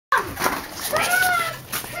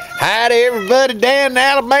Hi to everybody down in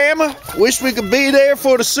Alabama. Wish we could be there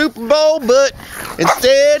for the Super Bowl, but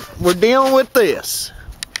instead we're dealing with this.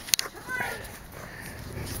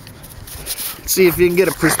 Let's see if you can get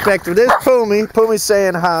a perspective. There's Pumi. Pumi's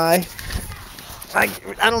saying hi. I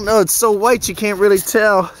don't know, it's so white you can't really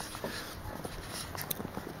tell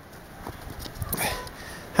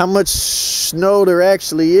how much snow there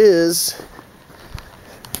actually is.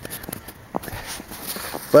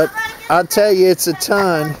 But I'll tell you, it's a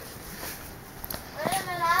ton.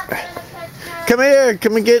 Come here,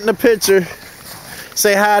 come and get in the picture.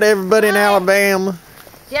 Say hi to everybody in Alabama.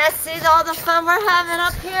 Yes, see all the fun we're having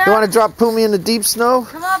up here? You want to drop Pumi in the deep snow?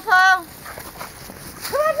 Come on, Poe.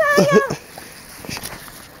 Come on, Poe.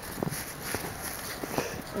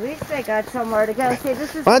 At least they got somewhere to go. See,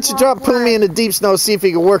 this is Why don't you drop Pumi in the deep snow, see if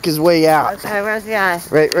he can work his way out. Okay, where's the eye?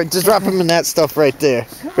 Right, just drop him in that stuff right there.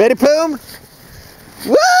 Ready, Pum?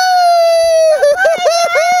 Woo!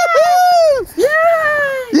 Yeah!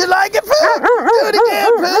 You like it, Pum? Do it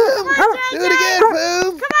again, Pum! Do it again,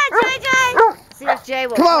 Pum! Come on, JJ! See if Jay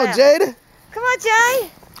will Come on, Jada! Come on, Jay!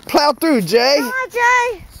 Plow through, Jay! Come on,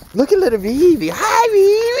 Jay! Look at little Evie. Hi,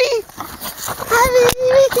 Evie! Hi,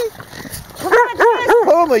 Evie! Come on,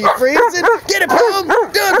 Pum, are you freezing? Get it, Pum! Do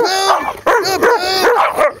it, Pum! Do it,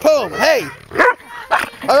 Pum! Pum, hey!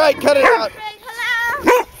 Alright, cut it out.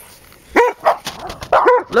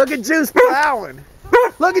 Look at Juice plowing.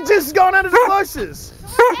 Look at Juice going under the bushes.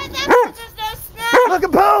 Look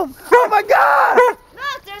at Pum. Oh my God.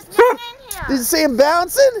 Look, there's none in here. Did you see him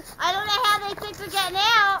bouncing? I don't know how they think we're getting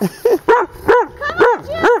out. Come on,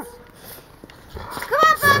 Juice. Come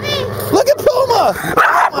on, Bubby. Look at Puma.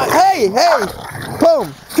 Puma. Hey, hey.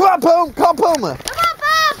 Pum. Come on, Pum. Call Puma. Come on,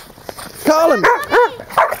 Bob. Call him. Bubby.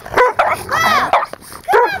 Bob.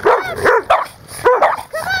 Come on, Bob. Come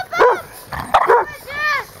on, Bob.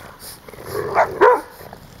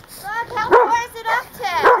 Look, how far is it up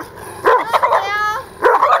to? Look, Dale.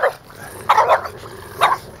 Come on,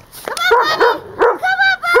 Bobby. Come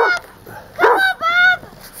on, Bob. Come on, Bob.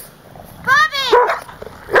 Bobby.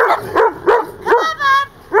 Come on, Bob.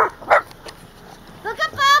 Look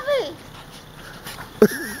at Bobby.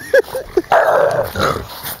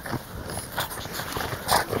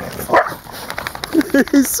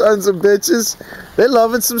 These sons of bitches. They're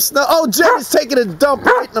loving some snow. Oh, Jenny's taking a dump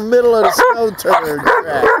right in the middle of the snow turd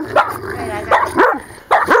track.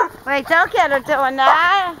 Wait, don't get her doing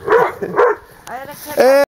that.